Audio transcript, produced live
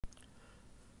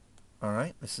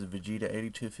Alright, this is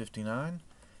Vegeta8259,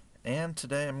 and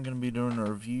today I'm going to be doing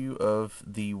a review of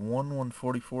the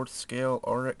 1/144th scale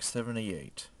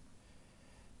RX-78.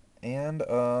 And,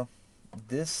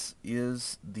 this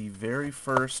is the very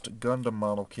first Gundam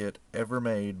model kit ever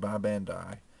made by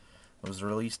Bandai. It was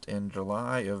released in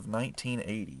July of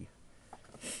 1980.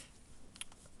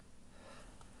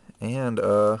 And,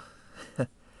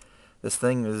 this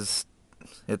thing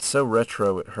it's so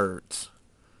retro it hurts.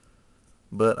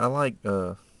 But I like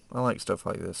stuff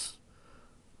like this.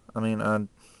 I mean, I'm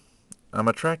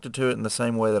attracted to it in the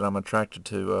same way that I'm attracted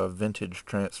to vintage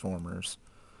Transformers.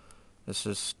 It's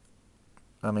just,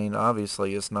 I mean,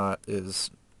 obviously it's not as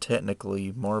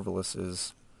technically marvelous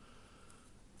as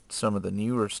some of the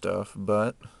newer stuff,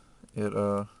 but it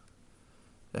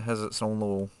has its own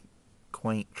little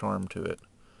quaint charm to it.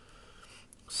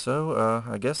 So,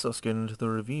 I guess let's get into the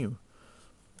review.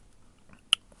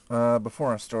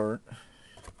 Before I start,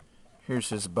 here's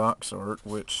his box art,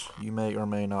 which you may or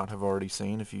may not have already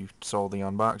seen if you saw the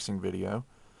unboxing video.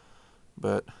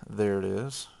 But there it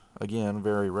is. Again,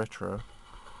 very retro.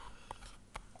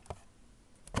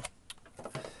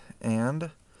 And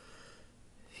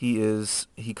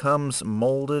he comes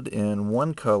molded in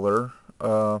one color.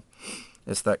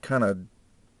 It's that kind of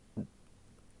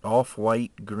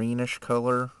off-white greenish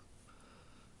color.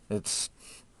 It's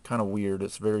kind of weird.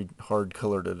 It's very hard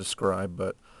color to describe,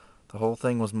 but the whole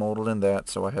thing was molded in that,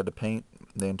 so I had to paint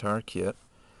the entire kit.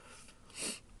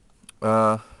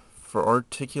 For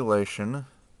articulation,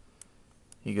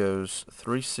 he goes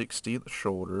 360 at the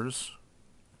shoulders.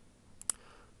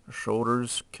 The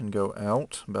shoulders can go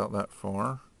out about that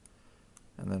far,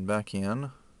 and then back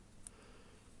in.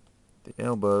 The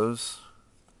elbows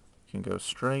can go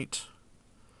straight,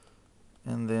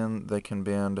 and then they can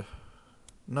bend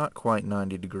not quite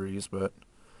 90 degrees, but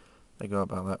they go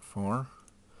about that far.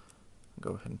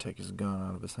 Go ahead and take his gun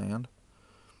out of his hand.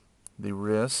 The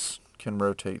wrists can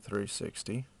rotate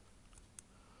 360.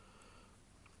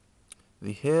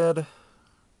 The head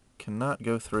cannot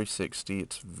go 360.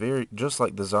 It's very, just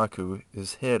like the Zaku,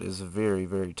 his head is very,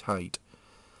 very tight.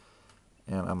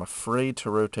 And I'm afraid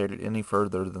to rotate it any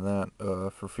further than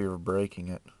that for fear of breaking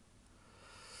it.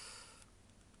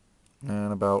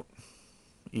 And about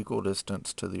equal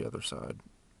distance to the other side.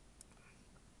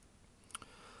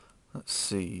 Let's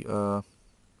see,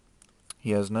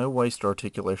 he has no waist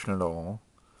articulation at all,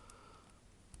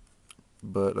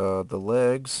 but the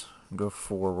legs go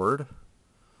forward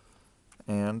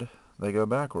and they go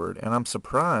backward, and I'm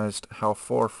surprised how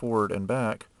far forward and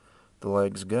back the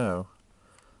legs go.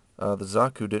 The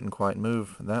Zaku didn't quite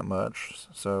move that much,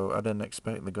 so I didn't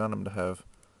expect the Gundam to have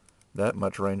that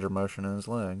much range of motion in his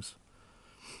legs.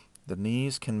 The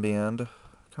knees can bend,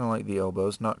 kind of like the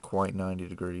elbows, not quite 90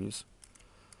 degrees.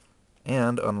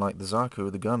 And, unlike the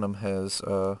Zaku, the Gundam has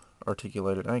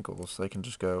articulated ankles. They can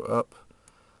just go up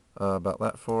about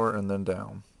that far and then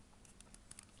down.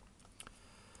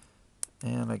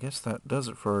 And I guess that does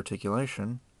it for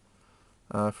articulation.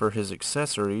 For his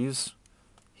accessories,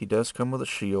 he does come with a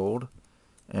shield.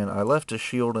 And I left his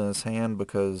shield in his hand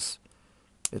because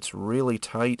it's really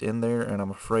tight in there, and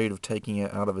I'm afraid of taking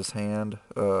it out of his hand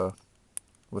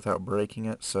without breaking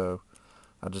it. So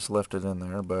I just left it in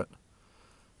there, but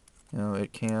you know, he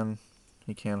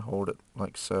can hold it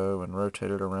like so and rotate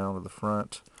it around to the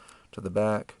front, to the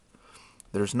back.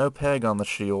 There's no peg on the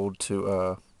shield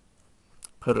to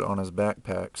put it on his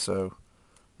backpack, so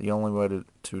the only way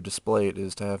to display it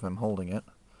is to have him holding it.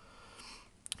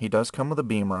 He does come with a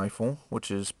beam rifle, which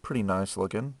is pretty nice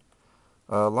looking.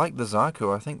 Like the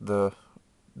Zaku, I think the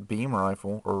beam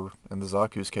rifle, or in the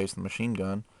Zaku's case the machine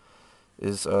gun,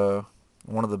 is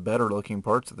one of the better looking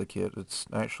parts of the kit. It's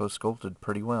actually sculpted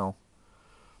pretty well.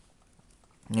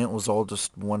 It was all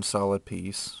just one solid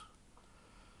piece.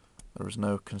 There was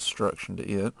no construction to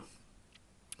it.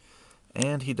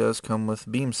 And he does come with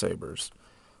beam sabers.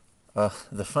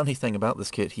 The funny thing about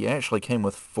this kit, he actually came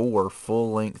with 4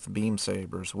 full-length beam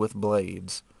sabers with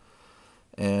blades.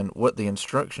 And what the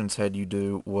instructions had you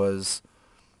do was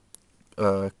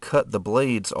cut the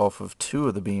blades off of 2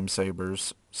 of the beam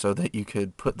sabers so that you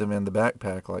could put them in the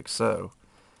backpack like so.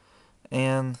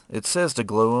 And it says to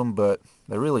glue them, but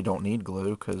they really don't need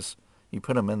glue because you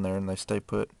put them in there and they stay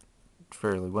put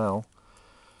fairly well.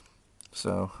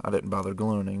 So I didn't bother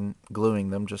gluing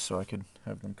them just so I could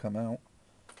have them come out.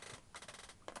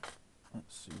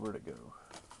 Let's see, where'd it go?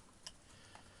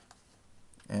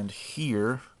 And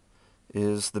here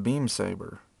is the beam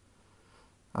saber.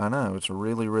 I know, it's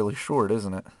really, really short,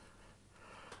 isn't it?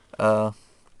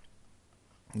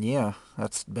 Yeah,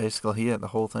 that's basically it. The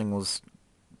whole thing was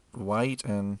white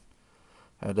and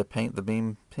had to paint the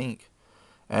beam pink.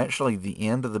 Actually, the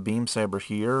end of the beam saber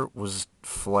here was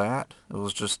flat. It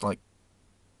was just like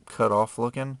cut off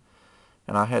looking,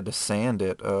 and I had to sand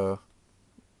it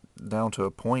down to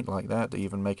a point like that to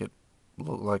even make it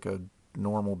look like a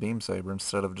normal beam saber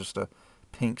instead of just a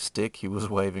pink stick he was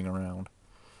waving around.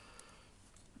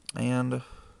 And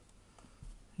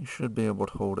you should be able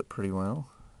to hold it pretty well.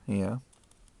 Yeah.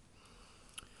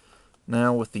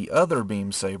 Now with the other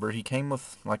beam saber, he came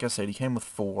with, like I said, he came with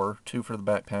 4. 2 for the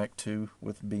backpack, 2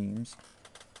 with beams.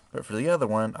 But for the other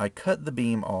one, I cut the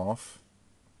beam off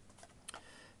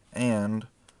and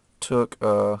took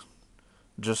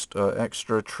just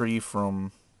extra tree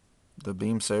from the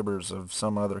beam sabers of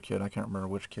some other kit. I can't remember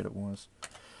which kit it was.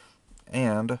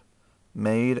 And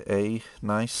made a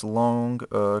nice long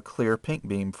clear pink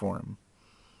beam for him.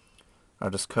 I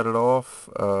just cut it off,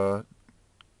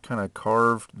 kind of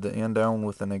carved the end down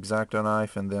with an X-Acto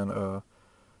knife, and then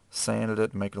sanded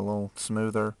it to make it a little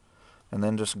smoother, and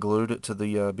then just glued it to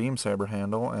the beam saber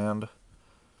handle, and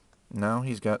now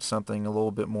he's got something a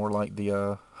little bit more like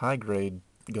the high grade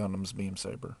Gundam's beam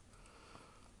saber.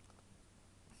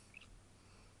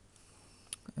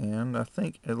 And I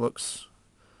think it looks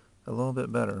a little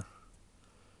bit better.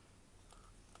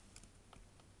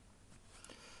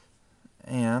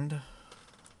 And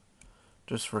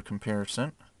just for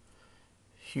comparison,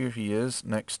 here he is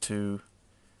next to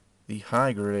the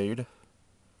high grade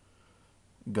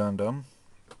Gundam.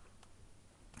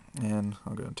 And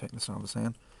I'll go and take this out of his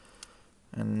hand.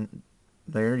 And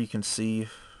there you can see,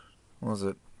 what was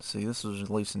it? See, this was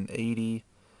released in 80.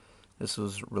 This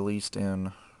was released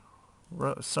in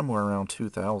somewhere around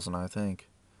 2000, I think.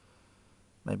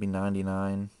 Maybe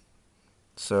 99.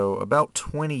 So about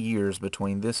 20 years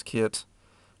between this kit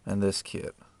and this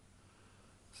kit.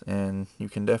 And you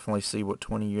can definitely see what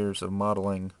 20 years of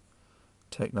modeling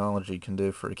technology can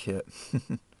do for a kit.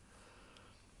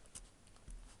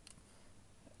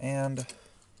 And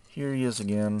here he is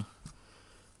again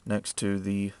next to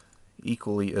the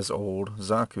equally as old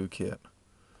Zaku kit.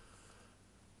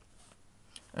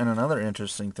 And another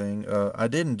interesting thing, I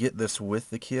didn't get this with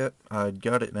the kit. I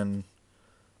got it in,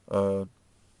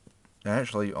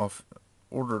 actually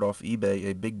ordered off eBay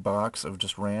a big box of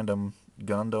just random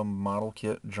Gundam model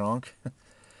kit junk,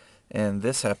 and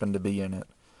this happened to be in it.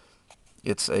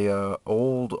 It's a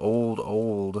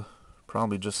old,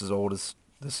 probably just as old as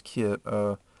this kit,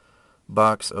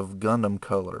 box of Gundam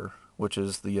Color, which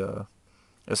is the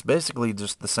it's basically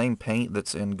just the same paint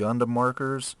that's in Gundam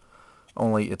markers,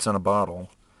 only it's in a bottle.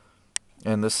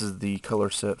 And this is the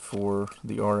color set for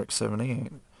the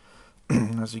RX-78.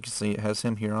 As you can see, it has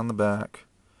him here on the back,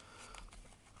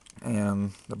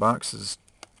 and the box is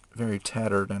very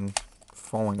tattered and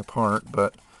falling apart,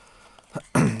 but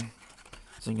as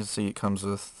you can see, it comes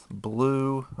with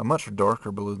blue, a much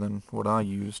darker blue than what I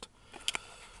used.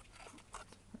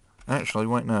 Actually,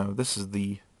 wait, no, this is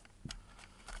the,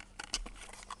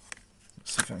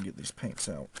 let's see if I can get these paints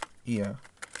out. Yeah.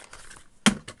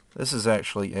 This is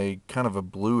actually a kind of a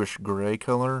bluish gray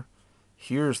color.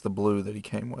 Here's the blue that he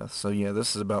came with. So yeah,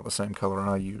 this is about the same color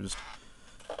I used.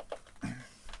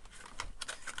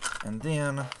 And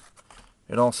then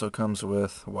it also comes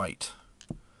with white.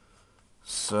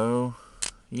 So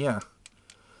yeah,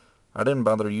 I didn't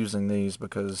bother using these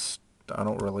because I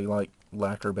don't really like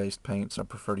lacquer-based paints. I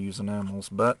prefer to use enamels,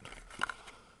 but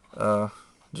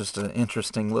just an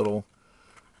interesting little,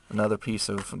 another piece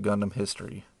of Gundam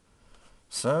history.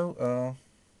 So,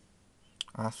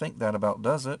 I think that about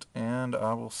does it, and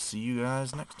I will see you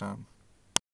guys next time.